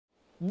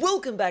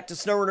Welcome back to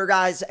SnowRunner,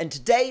 guys, and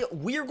today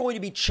we are going to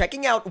be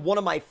checking out one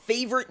of my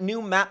favorite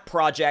new map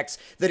projects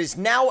that is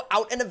now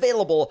out and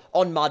available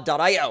on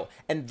mod.io,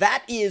 and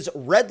that is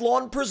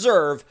Redlawn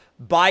Preserve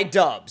by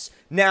Dubs.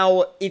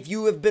 Now, if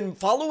you have been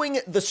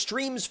following the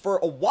streams for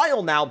a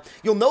while now,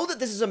 you'll know that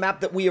this is a map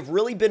that we have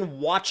really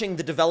been watching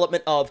the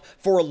development of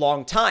for a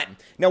long time.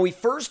 Now, we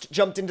first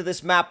jumped into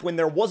this map when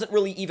there wasn't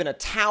really even a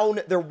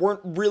town, there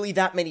weren't really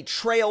that many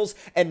trails,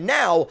 and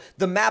now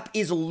the map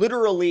is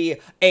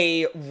literally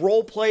a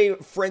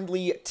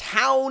roleplay-friendly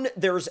town.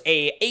 There's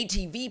a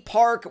ATV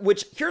park,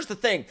 which, here's the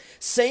thing,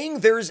 saying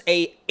there's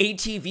a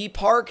ATV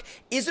park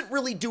isn't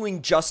really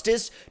doing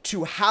justice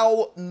to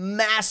how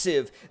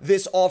massive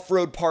this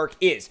off-road park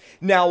is.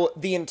 Now,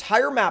 the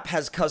entire map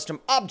has custom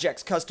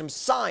objects, custom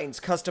signs,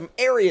 custom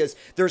areas.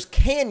 There's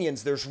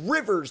canyons, there's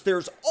rivers,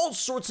 there's all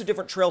sorts of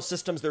different trail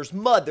systems. There's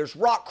mud, there's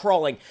rock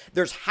crawling,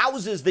 there's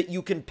houses that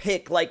you can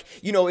pick. Like,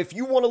 you know, if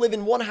you want to live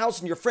in one house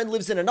and your friend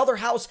lives in another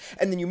house,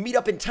 and then you meet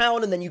up in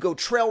town and then you go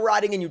trail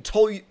riding and you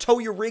tow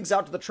your rigs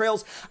out to the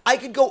trails, I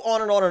could go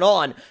on and on and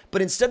on.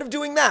 But instead of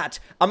doing that,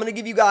 I'm going to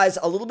give you guys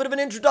a little bit of an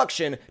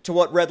introduction to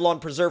what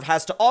Redlawn Preserve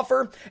has to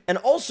offer, and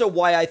also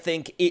why I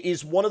think it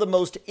is one of the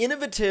most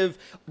innovative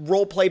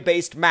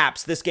roleplay-based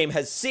maps this game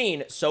has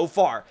seen so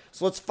far.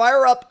 So let's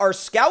fire up our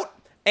scout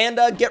and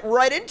get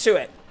right into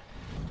it.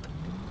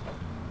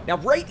 Now,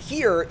 right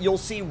here, you'll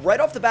see right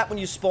off the bat when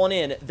you spawn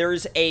in,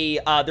 there's a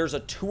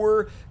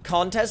tour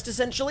contest,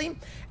 essentially.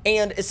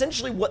 And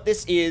essentially what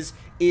this is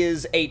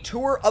a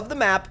tour of the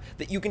map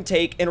that you can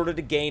take in order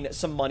to gain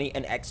some money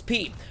and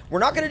XP. We're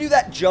not going to do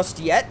that just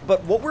yet,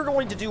 but what we're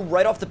going to do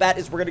right off the bat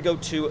is we're going to go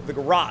to the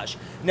garage.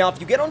 Now, if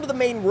you get onto the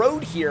main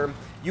road here,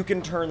 you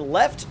can turn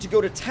left to go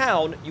to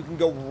town, you can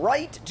go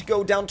right to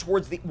go down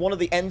towards one of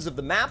the ends of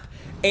the map,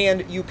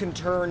 and you can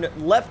turn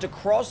left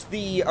across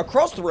the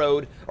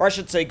road, or I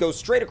should say go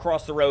straight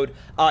across the road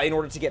in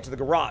order to get to the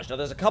garage. Now,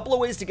 there's a couple of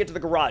ways to get to the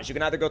garage. You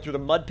can either go through the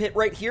mud pit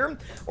right here,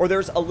 or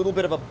there's a little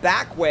bit of a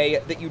back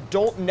way that you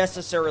don't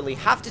necessarily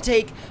have to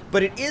take,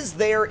 but it is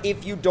there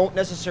if you don't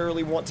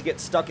necessarily want to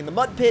get stuck in the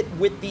mud pit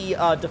with the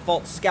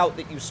default scout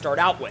that you start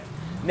out with.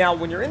 Now,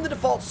 when you're in the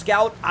default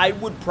scout, I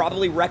would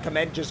probably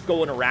recommend just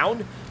going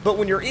around, but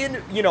when you're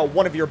in, you know,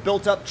 one of your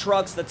built-up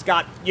trucks that's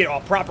got, you know, a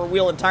proper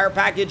wheel and tire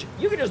package,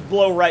 you can just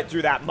blow right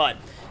through that mud.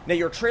 Now,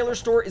 your trailer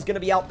store is going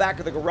to be out back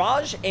of the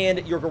garage,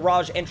 and your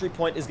garage entry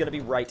point is going to be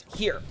right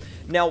here.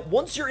 Now,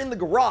 once you're in the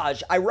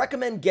garage, I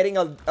recommend getting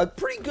a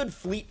pretty good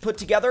fleet put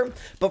together,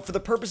 but for the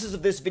purposes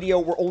of this video,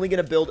 we're only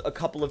going to build a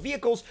couple of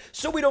vehicles,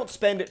 so we don't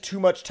spend too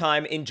much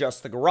time in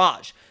just the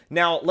garage.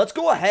 Now, let's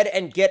go ahead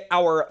and get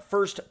our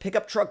first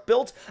pickup truck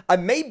built. I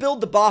may build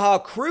the Baja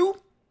Crew,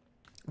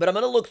 but I'm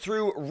going to look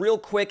through real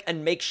quick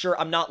and make sure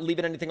I'm not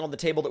leaving anything on the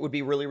table that would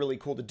be really, really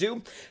cool to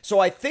do. So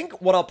I think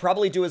what I'll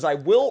probably do is I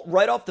will,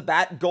 right off the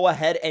bat, go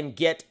ahead and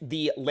get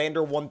the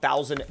Lander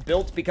 1000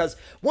 built, because,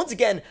 once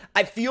again,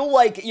 I feel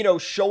like, you know,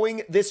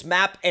 showing this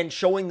map and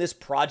showing this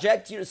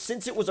project, you know,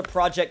 since it was a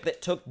project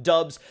that took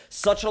Dubs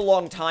such a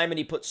long time and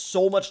he put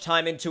so much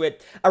time into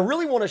it, I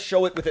really want to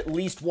show it with at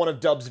least one of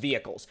Dubs'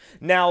 vehicles.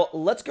 Now,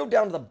 let's go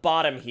down to the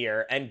bottom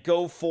here and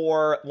go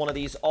for one of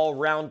these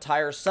all-round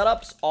tire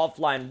setups,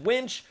 offline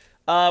winch.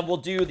 We'll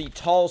do the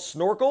tall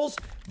snorkels,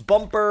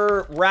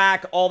 bumper,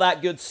 rack, all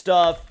that good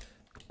stuff,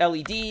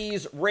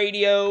 LEDs,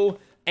 radio,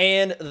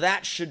 and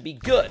that should be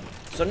good.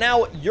 So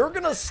now you're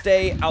going to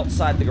stay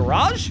outside the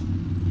garage.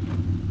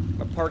 I'm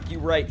going to park you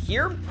right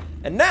here.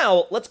 And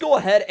now, let's go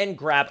ahead and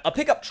grab a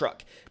pickup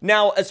truck.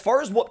 Now, as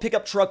far as what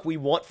pickup truck we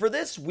want for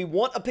this, we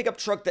want a pickup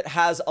truck that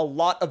has a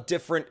lot of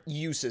different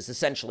uses,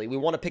 essentially. We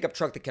want a pickup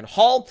truck that can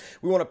haul,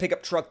 we want a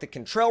pickup truck that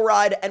can trail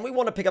ride, and we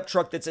want a pickup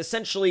truck that's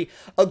essentially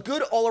a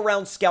good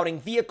all-around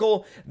scouting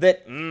vehicle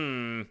that,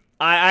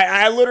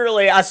 I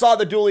literally saw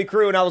the dually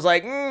crew and I was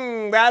like,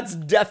 that's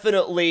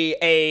definitely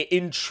a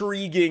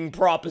intriguing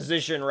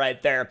proposition right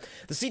there.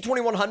 The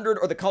C2100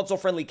 or the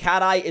console-friendly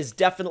Cat Eye is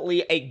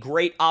definitely a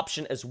great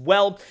option as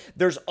well.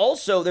 There's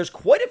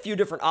quite a few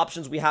different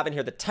options we have in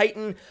here. The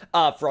Titan,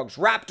 Frog's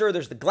Raptor,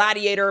 there's the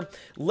Gladiator.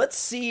 Let's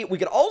see, we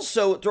could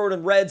also throw it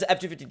in Red's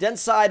F-250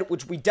 Dense Side,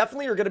 which we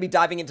definitely are going to be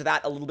diving into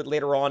that a little bit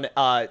later on,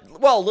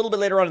 well, a little bit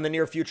later on in the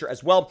near future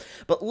as well.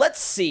 But let's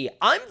see,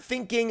 I'm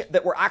thinking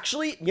that we're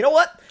actually, you know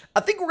what? I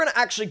think we're going to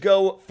actually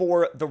go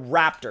for the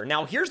Raptor.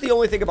 Now, here's the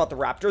only thing about the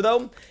Raptor,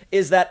 though,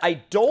 is that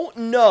I don't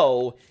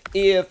know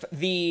if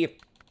the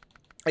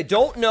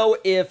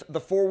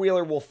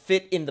four-wheeler will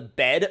fit in the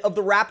bed of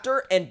the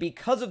Raptor, and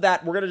because of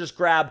that, we're going to just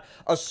grab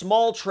a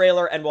small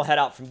trailer and we'll head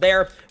out from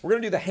there. We're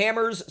going to do the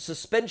hammers,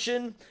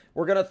 suspension.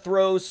 We're going to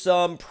throw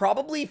some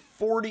probably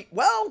 40,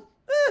 well,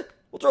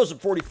 we'll throw some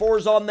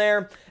 44s on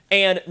there,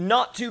 and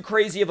not too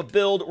crazy of a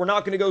build. We're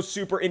not going to go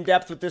super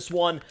in-depth with this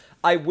one.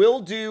 I will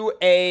do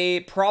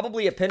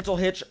probably a pintle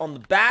hitch on the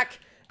back,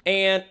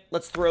 and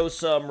let's throw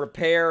some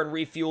repair and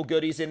refuel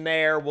goodies in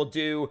there. We'll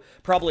do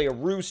probably a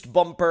roost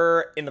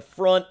bumper in the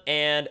front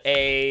and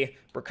a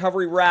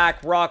recovery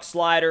rack, rock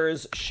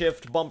sliders,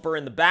 shift bumper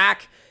in the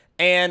back,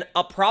 And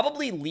I'll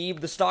probably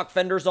leave the stock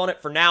fenders on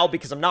it for now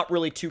because I'm not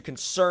really too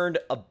concerned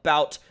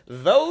about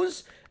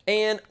those.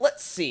 And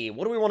let's see,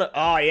 what do we want to...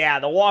 Oh, yeah,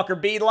 the Walker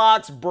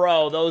beadlocks.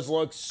 Bro, those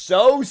look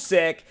so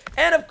sick.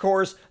 And, of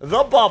course,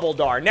 the Bubble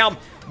Dart. Now,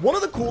 one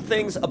of the cool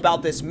things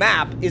about this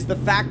map is the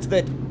fact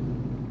that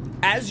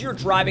as you're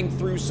driving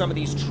through some of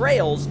these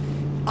trails,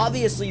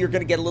 obviously you're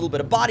going to get a little bit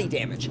of body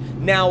damage.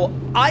 Now,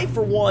 I,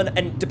 for one,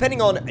 and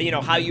depending on, you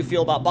know, how you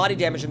feel about body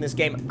damage in this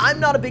game, I'm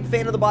not a big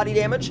fan of the body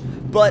damage,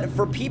 but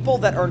for people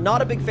that are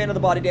not a big fan of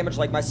the body damage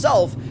like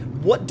myself,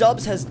 what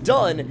Dubs has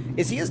done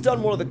is he has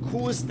done one of the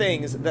coolest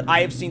things that I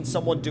have seen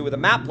someone do with a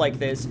map like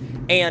this,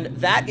 and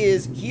that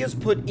is he has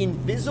put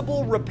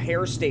invisible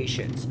repair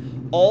stations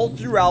all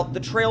throughout the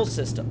trail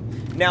system.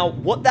 Now,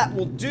 what that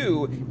will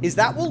do is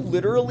that will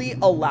literally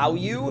allow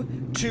you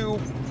to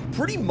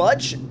pretty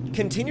much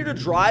continue to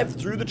drive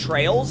through the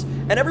trails,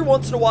 and every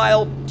once in a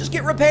while, just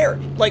get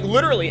repaired. Like,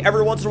 literally,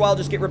 every once in a while,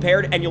 just get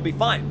repaired, and you'll be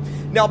fine.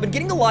 Now, I've been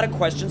getting a lot of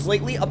questions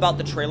lately about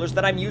the trailers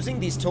that I'm using,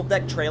 these tilt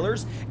deck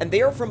trailers, and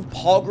they are from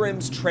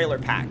Pogrim's Trailer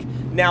Pack.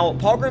 Now,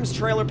 Pogrim's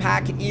Trailer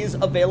Pack is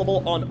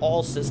available on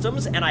all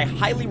systems, and I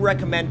highly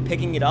recommend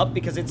picking it up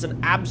because it's an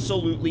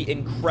absolutely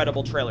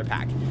incredible trailer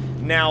pack.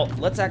 Now,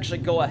 let's actually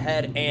go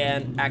ahead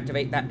and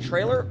activate that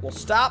trailer. We'll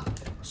stop,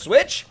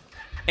 switch,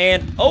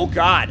 and, oh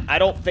god, I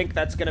don't think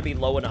that's going to be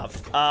low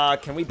enough.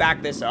 Can we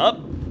back this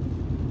up?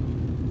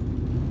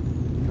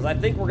 Because I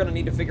think we're going to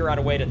need to figure out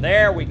a way to...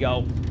 There we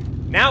go.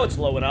 Now it's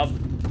low enough.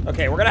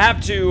 Okay, we're going to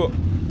have to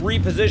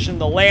reposition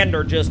the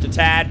lander just a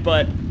tad,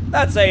 but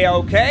that's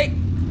a-okay.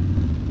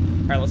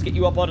 All right, let's get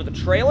you up onto the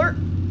trailer.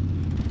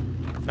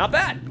 Not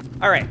bad.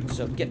 All right,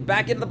 so get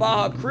back into the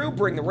Baja Crew,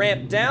 bring the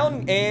ramp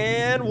down,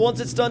 and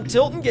once it's done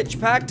tilting, get you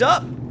packed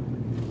up.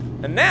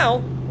 And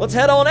now, let's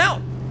head on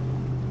out.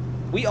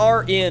 We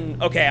are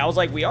in, okay, I was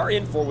like, we are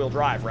in four-wheel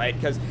drive, right?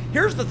 Because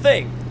here's the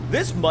thing,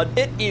 this mud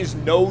pit is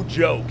no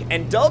joke.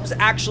 And Dubs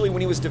actually,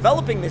 when he was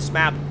developing this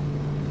map,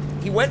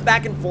 he went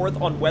back and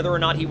forth on whether or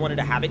not he wanted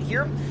to have it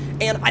here.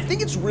 And I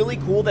think it's really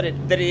cool that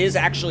it is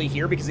actually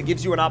here because it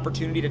gives you an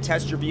opportunity to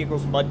test your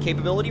vehicle's mud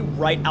capability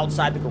right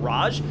outside the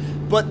garage.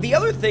 But the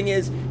other thing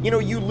is, you know,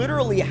 you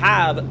literally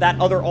have that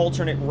other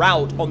alternate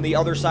route on the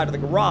other side of the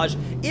garage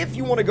if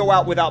you want to go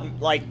out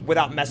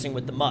without messing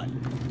with the mud.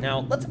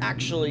 Now, let's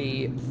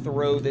actually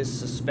throw this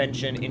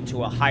suspension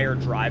into a higher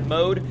drive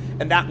mode,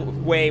 and that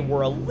way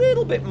we're a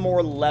little bit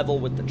more level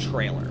with the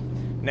trailer.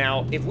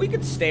 Now, if we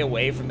could stay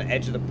away from the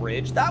edge of the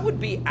bridge, that would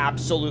be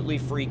absolutely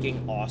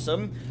freaking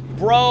awesome.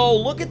 Bro,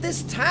 look at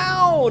this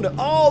town!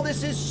 Oh,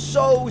 this is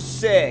so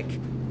sick!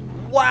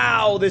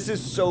 Wow, this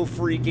is so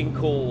freaking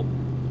cool.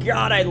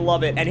 God, I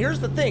love it. And here's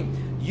the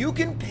thing. You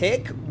can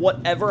pick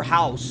whatever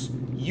house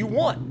you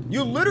want.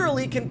 You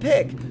literally can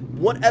pick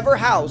whatever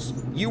house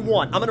you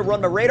want. I'm gonna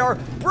run my radar.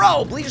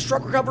 Bro, Bleach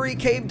Truck Recovery,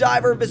 Cave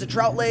Diver, visit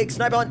Trout Lake,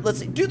 Snipe Hunt. Let's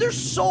see. Dude, there's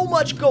so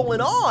much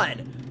going on.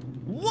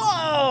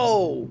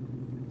 Whoa!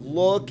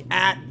 Look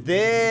at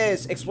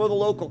this. Explore the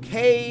local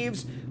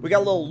caves. We got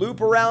a little loop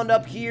around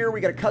up here.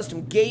 We got a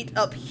custom gate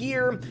up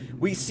here.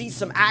 We see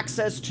some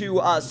access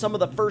to some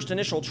of the first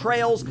initial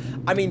trails.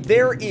 I mean,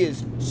 there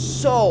is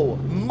so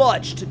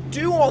much to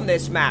do on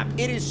this map.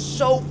 It is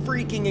so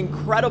freaking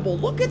incredible.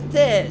 Look at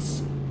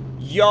this.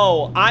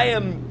 Yo, I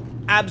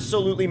am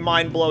absolutely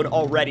mind blown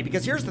already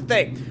because here's the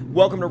thing.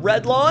 Welcome to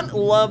Redlawn.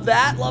 Love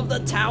that. Love the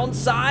town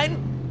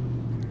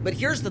sign. But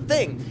here's the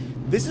thing.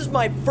 This is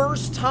my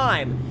first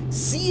time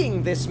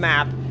seeing this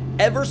map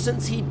ever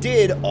since he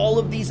did all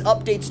of these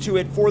updates to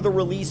it for the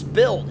release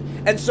build.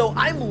 And so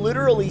I'm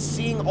literally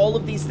seeing all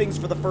of these things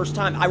for the first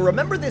time. I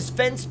remember this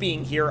fence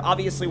being here,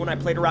 obviously, when I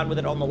played around with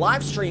it on the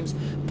live streams,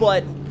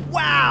 but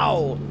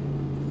wow!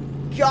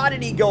 God,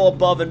 did he go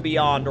above and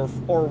beyond, or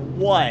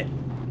what?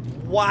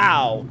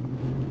 Wow.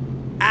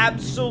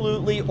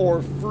 Absolutely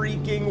or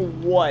freaking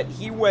what?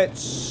 He went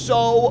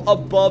so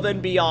above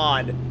and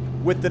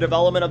beyond with the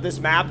development of this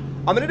map.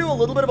 I'm going to do a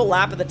little bit of a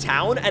lap of the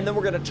town, and then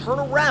we're going to turn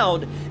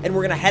around, and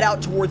we're going to head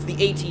out towards the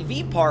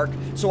ATV park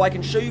so I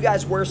can show you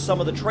guys where some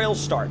of the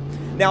trails start.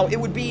 Now, it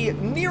would be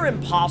near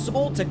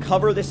impossible to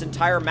cover this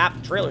entire map.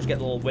 The trailer's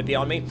getting a little whippy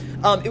on me.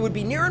 It would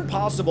be near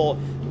impossible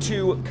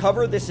to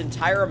cover this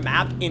entire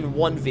map in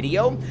one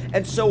video,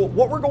 and so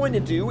what we're going to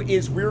do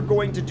is we're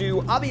going to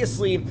do,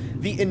 obviously,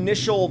 the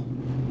initial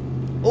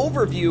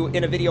overview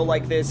in a video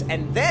like this,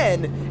 and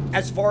then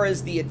as far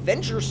as the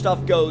adventure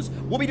stuff goes,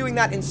 we'll be doing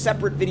that in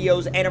separate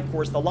videos and of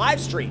course the live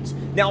streams.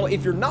 Now,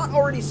 if you're not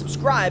already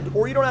subscribed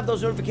or you don't have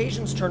those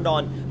notifications turned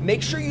on,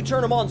 make sure you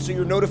turn them on so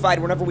you're notified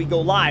whenever we go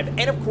live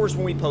and of course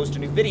when we post a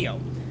new video.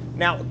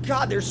 Now,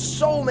 God, there's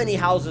so many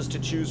houses to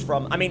choose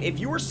from. I mean, if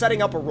you were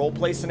setting up a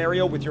roleplay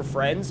scenario with your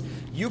friends,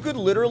 you could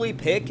literally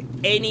pick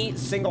any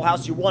single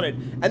house you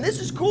wanted. And this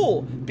is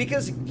cool,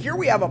 because here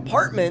we have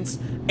apartments,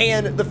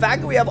 and the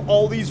fact that we have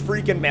all these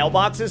freaking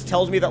mailboxes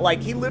tells me that,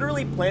 like, he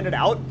literally planned it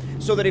out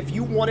so that if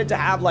you wanted to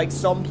have, like,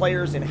 some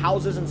players in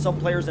houses and some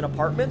players in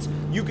apartments,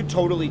 you could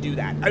totally do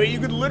that. I mean, you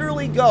could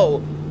literally go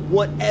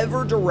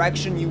whatever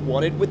direction you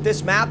wanted with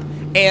this map,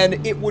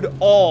 and it would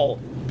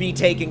all be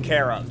taken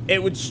care of.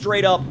 It would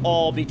straight up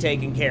all be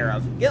taken care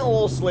of. Getting a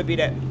little slippy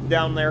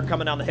down there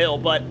coming down the hill,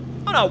 but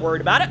I'm not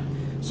worried about it.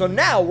 So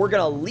now we're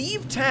going to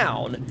leave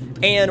town,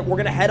 and we're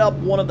going to head up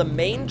one of the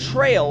main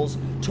trails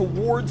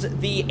towards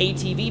the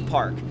ATV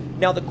park.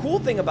 Now, the cool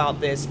thing about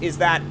this is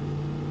that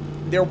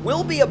there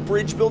will be a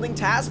bridge building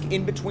task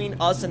in between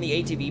us and the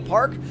ATV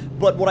park,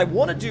 but what I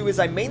want to do is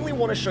I mainly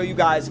want to show you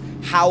guys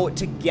how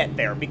to get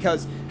there,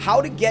 because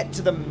how to get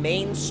to the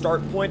main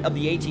start point of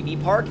the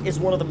ATV park is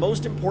one of the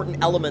most important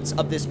elements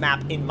of this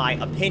map, in my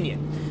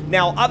opinion.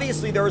 Now,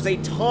 obviously, there is a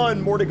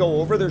ton more to go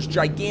over. There's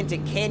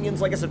gigantic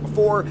canyons, like I said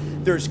before.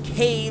 There's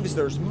caves,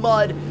 there's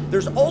mud,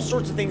 there's all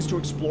sorts of things to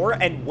explore,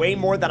 and way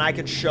more than I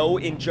could show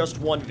in just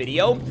one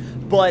video.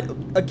 But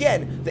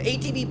again, the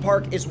ATV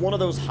park is one of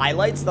those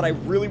highlights that I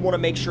really want to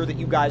make sure that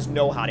you guys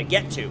know how to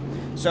get to.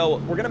 So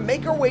we're going to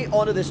make our way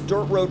onto this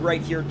dirt road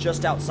right here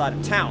just outside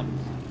of town.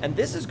 And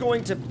this is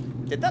going to...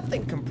 Did that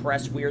thing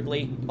compress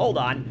weirdly? Hold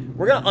on.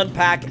 We're going to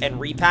unpack and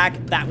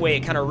repack. That way it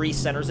kind of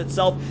recenters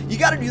itself. You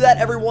got to do that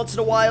every once in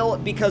a while,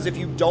 because if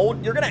you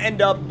don't, you're going to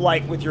end up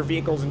like with your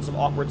vehicles in some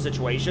awkward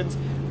situations.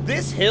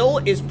 This hill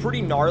is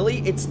pretty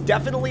gnarly. It's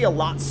definitely a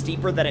lot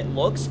steeper than it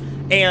looks.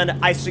 And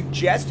I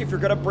suggest if you're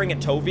going to bring a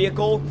tow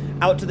vehicle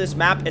out to this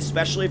map,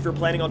 especially if you're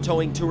planning on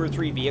towing 2 or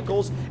 3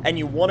 vehicles and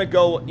you want to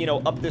go, you know,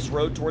 up this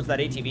road towards that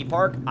ATV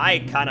park, I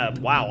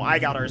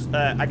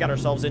got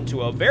ourselves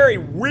into a very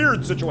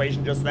weird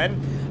situation just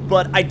then.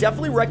 But I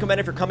definitely recommend,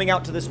 if you're coming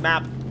out to this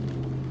map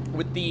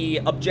with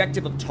the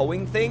objective of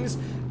towing things,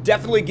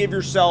 definitely give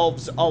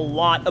yourselves a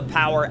lot of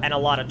power and a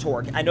lot of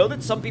torque. I know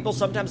that some people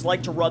sometimes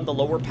like to run the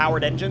lower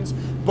powered engines,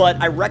 but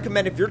I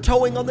recommend if you're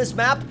towing on this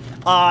map,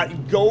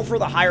 go for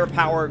the higher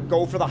power,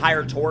 go for the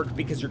higher torque,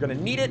 because you're going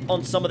to need it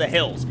on some of the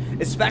hills,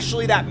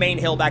 especially that main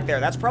hill back there.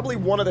 That's probably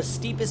one of the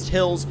steepest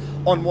hills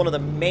on one of the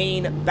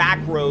main back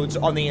roads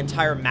on the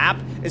entire map,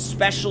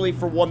 especially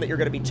for one that you're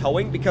going to be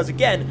towing, because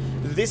again,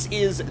 this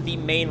is the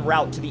main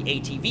route to the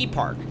ATV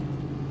park.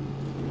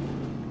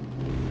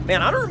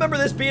 Man, I don't remember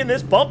this being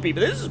this bumpy, but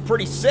this is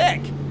pretty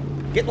sick.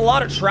 Getting a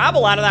lot of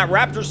travel out of that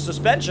Raptor's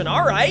suspension.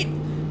 All right.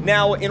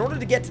 Now, in order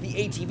to get to the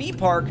ATV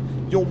park,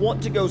 you'll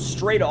want to go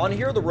straight on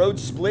here. The road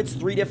splits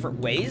 3 different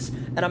ways,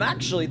 and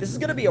this is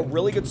going to be a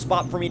really good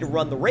spot for me to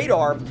run the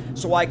radar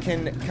so I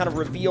can kind of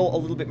reveal a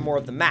little bit more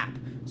of the map.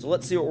 So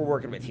let's see what we're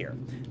working with here.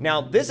 Now,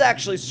 this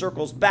actually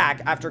circles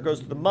back after it goes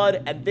through the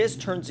mud, and this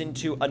turns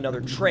into another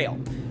trail.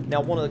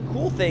 Now, one of the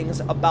cool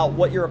things about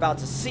what you're about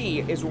to see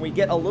is when we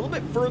get a little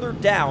bit further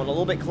down, a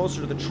little bit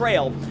closer to the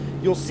trail,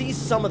 you'll see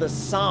some of the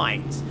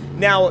signs.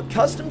 Now,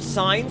 custom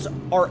signs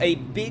are a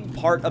big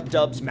part of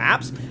Dub's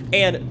maps,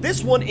 and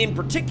this one in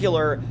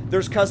particular,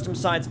 there's custom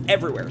signs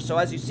everywhere. So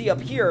as you see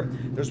up here,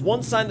 there's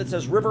one sign that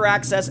says river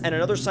access and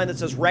another sign that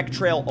says rec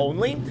trail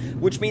only,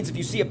 which means if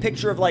you see a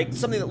picture of like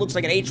something that looks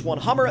like an H1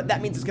 Hummer,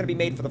 that means it's going to be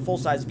made for the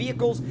full-size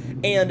vehicles.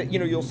 And, you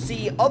know, you'll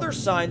see other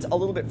signs a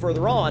little bit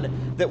further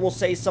on that will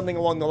say something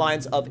along the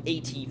lines of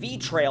ATV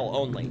trail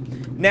only.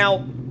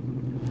 Now,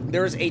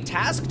 there's a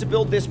task to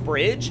build this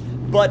bridge,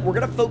 but we're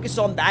going to focus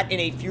on that in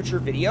a future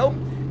video.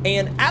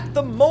 And at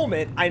the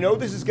moment, I know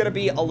this is going to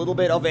be a little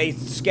bit of a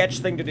sketch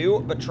thing to do,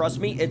 but trust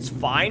me, it's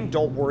fine.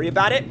 Don't worry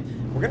about it.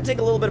 We're going to take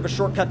a little bit of a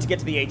shortcut to get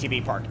to the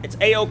ATV park. It's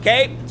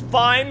A-okay. It's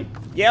fine.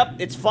 Yep,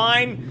 it's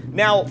fine.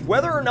 Now,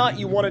 whether or not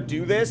you want to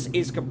do this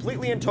is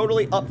completely and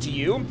totally up to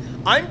you.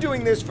 I'm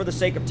doing this for the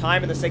sake of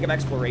time and the sake of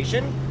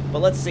exploration, but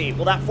let's see.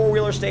 Will that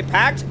four-wheeler stay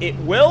packed? It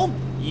will.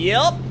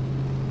 Yep.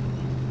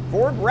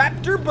 Ford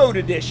Raptor Boat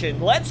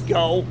Edition. Let's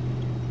go.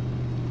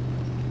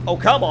 Oh,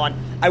 come on.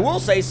 I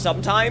will say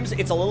sometimes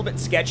it's a little bit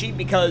sketchy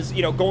because,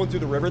 you know, going through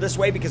the river this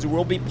way, because we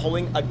will be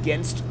pulling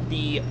against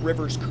the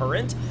river's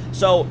current.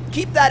 So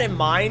keep that in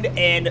mind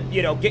and,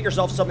 you know, get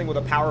yourself something with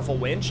a powerful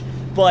winch.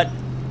 But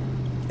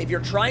if you're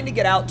trying to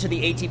get out to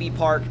the ATV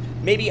park,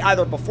 maybe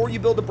either before you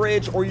build a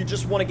bridge or you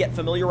just want to get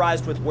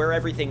familiarized with where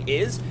everything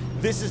is,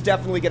 this is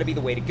definitely going to be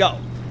the way to go.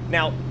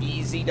 Now,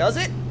 easy does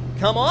it.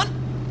 Come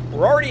on.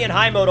 We're already in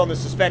high mode on the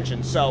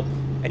suspension, so...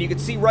 And you can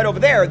see right over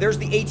there, there's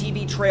the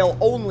ATV trail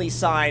only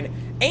sign,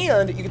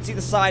 and you can see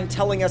the sign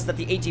telling us that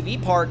the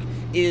ATV park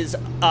is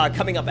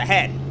coming up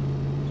ahead.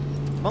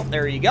 Well,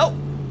 there you go.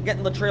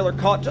 Getting the trailer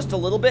caught just a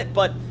little bit,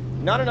 but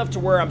not enough to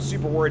where I'm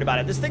super worried about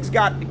it. This thing's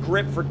got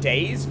grip for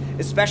days,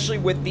 especially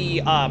with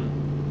the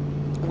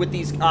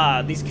these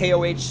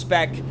KOH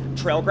spec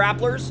trail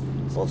grapplers.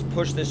 So let's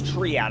push this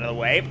tree out of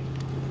the way.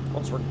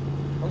 Once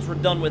we're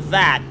done with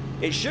that,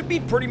 it should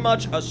be pretty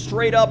much a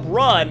straight up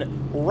run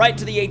right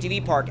to the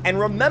ATV park. And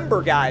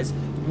remember, guys,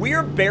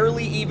 we're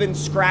barely even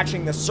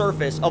scratching the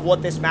surface of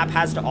what this map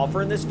has to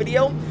offer in this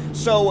video.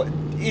 So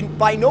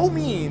by no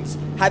means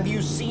have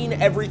you seen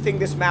everything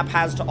this map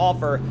has to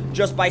offer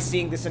just by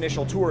seeing this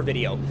initial tour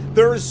video.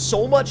 There is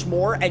so much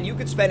more, and you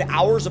could spend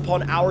hours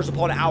upon hours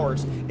upon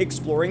hours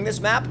exploring this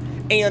map,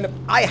 and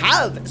I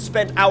have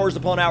spent hours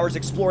upon hours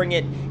exploring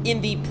it in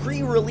the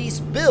pre-release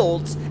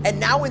builds, and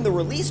now in the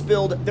release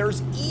build,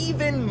 there's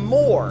even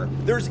more.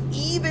 There's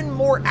even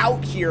more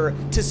out here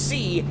to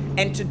see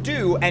and to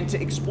do and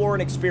to explore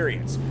and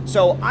experience.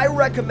 So I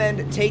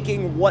recommend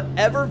taking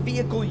whatever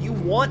vehicle you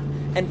want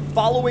and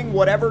following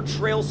whatever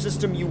trail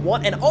system you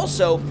want. And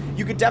also,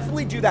 you could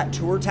definitely do that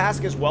tour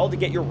task as well to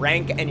get your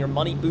rank and your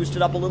money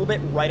boosted up a little bit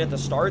right at the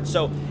start.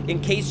 So in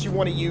case you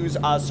want to use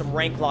some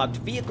rank locked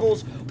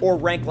vehicles or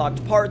rank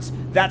locked parts,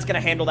 that's going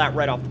to handle that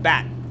right off the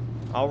bat.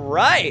 All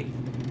right,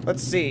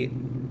 let's see.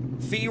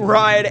 Fee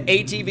Ride,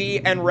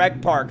 ATV, and Rec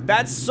Park.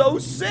 That's so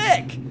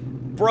sick.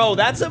 Bro,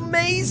 that's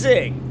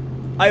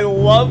amazing. I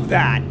love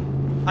that.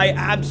 I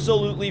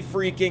absolutely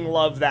freaking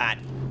love that.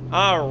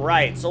 All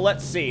right, so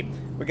let's see.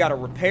 We got a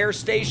repair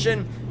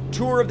station.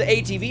 Tour of the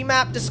ATV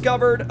map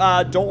discovered.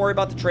 Don't worry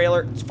about the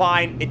trailer. It's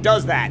fine. It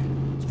does that.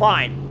 It's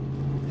fine.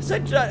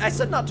 I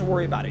said not to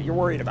worry about it. You're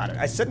worried about it.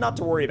 I said not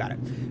to worry about it.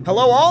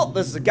 Hello all.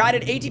 This is a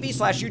guided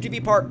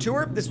ATV/UTV park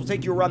tour. This will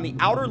take you around the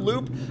outer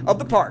loop of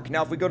the park.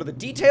 Now, if we go to the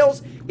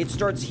details, it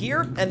starts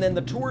here, and then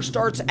the tour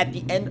starts at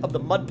the end of the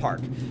mud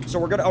park. So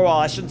we're gonna, oh, well,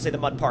 I shouldn't say the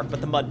mud park,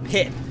 but the mud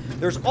pit.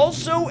 There's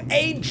also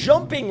a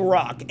jumping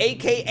rock,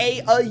 aka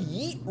a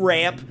yeet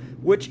ramp,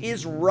 which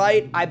is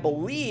right, I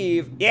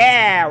believe,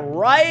 yeah,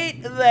 right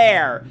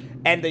there.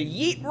 And the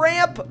yeet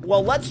ramp,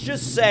 well, let's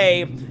just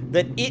say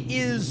that it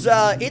is,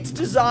 it's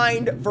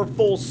designed for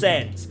full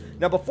sends.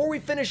 Now, before we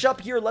finish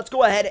up here, let's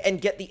go ahead and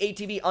get the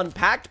ATV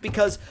unpacked,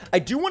 because I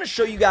do want to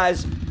show you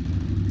guys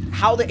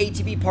how the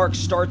ATV park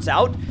starts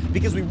out,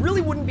 because we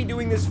really wouldn't be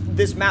doing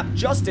this map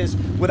justice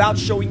without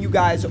showing you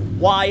guys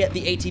why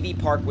the ATV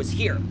park was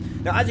here.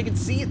 Now, as you can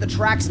see, the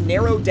tracks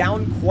narrow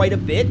down quite a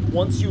bit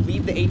once you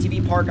leave the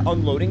ATV park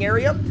unloading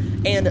area,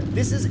 and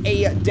this is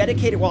a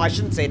dedicated, well, I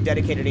shouldn't say a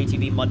dedicated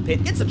ATV mud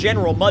pit. It's a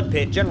general mud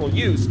pit, general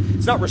use.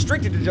 It's not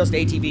restricted to just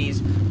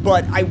ATVs,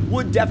 but I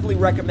would definitely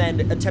recommend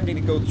attempting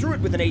to go through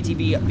it with an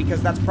ATV,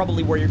 because that's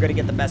probably where you're going to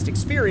get the best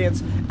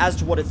experience as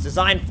to what it's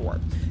designed for.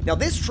 Now,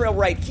 this trail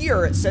right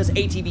here says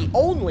ATV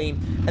only,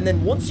 and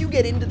then once you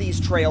get into these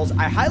trails,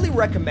 I highly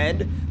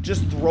recommend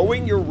just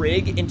throwing your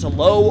rig into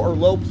low or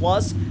low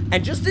plus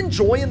and just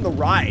enjoying the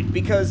ride,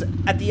 because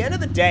at the end of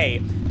the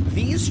day,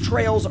 these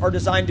trails are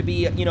designed to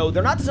be, you know,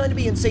 they're not designed to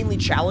be insanely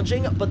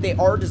challenging, but they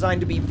are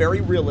designed to be very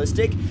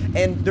realistic,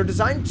 and they're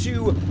designed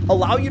to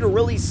allow you to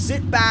really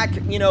sit back,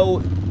 you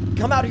know,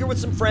 come out here with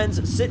some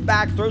friends, sit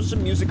back, throw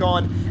some music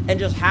on, and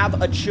just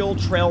have a chill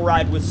trail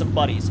ride with some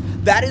buddies.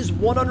 That is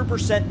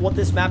 100% what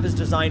this map is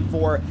designed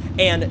for,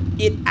 and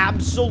it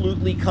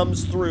absolutely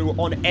comes through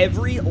on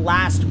every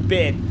last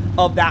bit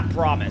of that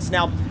promise.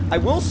 Now, I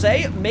will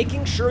say,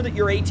 making sure that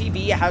your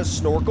ATV has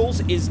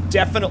snorkels is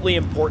definitely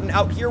important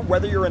out here,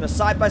 whether you're in a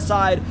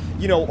side-by-side,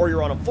 you know, or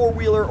you're on a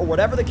four-wheeler, or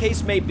whatever the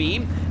case may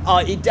be.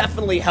 It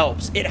definitely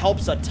helps. It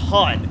helps a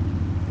ton.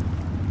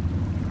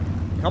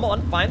 Come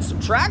on, find some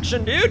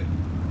traction, dude.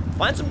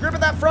 Find some grip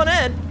at that front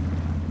end.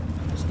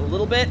 Just a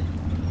little bit.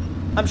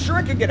 I'm sure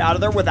I could get out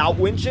of there without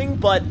winching,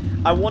 but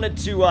I wanted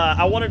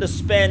to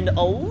spend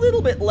a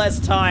little bit less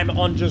time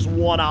on just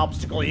one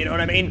obstacle, you know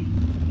what I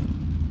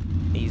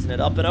mean? Easing it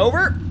up and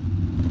over.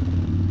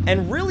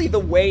 And really the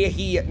way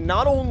he,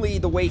 not only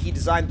the way he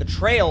designed the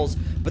trails,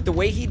 but the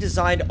way he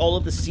designed all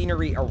of the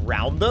scenery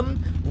around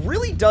them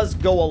really does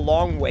go a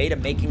long way to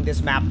making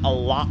this map a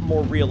lot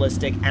more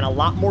realistic and a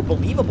lot more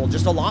believable,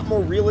 just a lot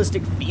more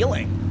realistic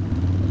feeling.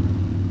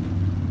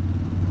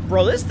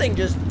 Bro, this thing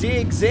just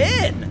digs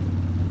in.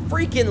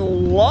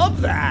 Freaking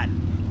love that.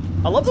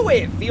 I love the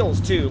way it feels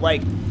too.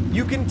 Like,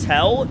 you can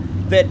tell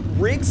that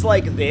rigs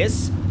like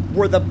this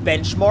were the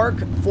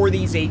benchmark for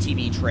these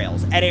ATV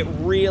trails, and it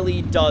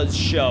really does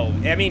show.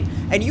 I mean,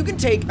 and you can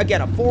take,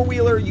 again, a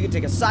four-wheeler, you can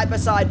take a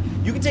side-by-side,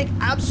 you can take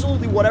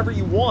absolutely whatever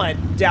you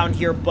want down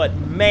here, but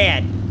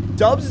man,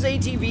 Dubs'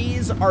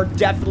 ATVs are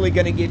definitely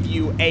going to give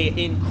you a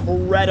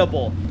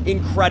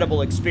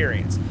incredible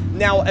experience.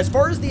 Now, as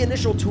far as the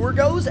initial tour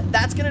goes,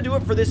 that's going to do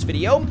it for this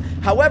video.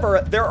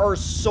 However, there are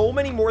so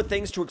many more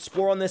things to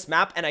explore on this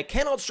map, and I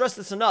cannot stress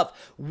this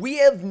enough. We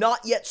have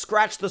not yet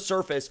scratched the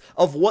surface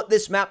of what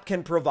this map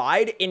can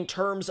provide in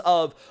terms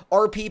of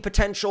RP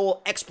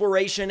potential,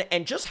 exploration,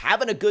 and just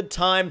having a good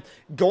time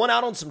going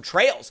out on some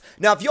trails.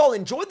 Now, if you all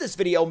enjoyed this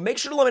video, make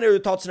sure to let me know your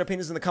thoughts and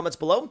opinions in the comments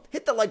below.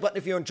 Hit that like button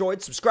if you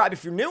enjoyed, subscribe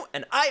if you're new,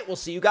 and I will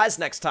see you guys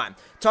next time.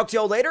 Talk to you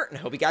all later, and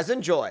I hope you guys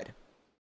enjoyed.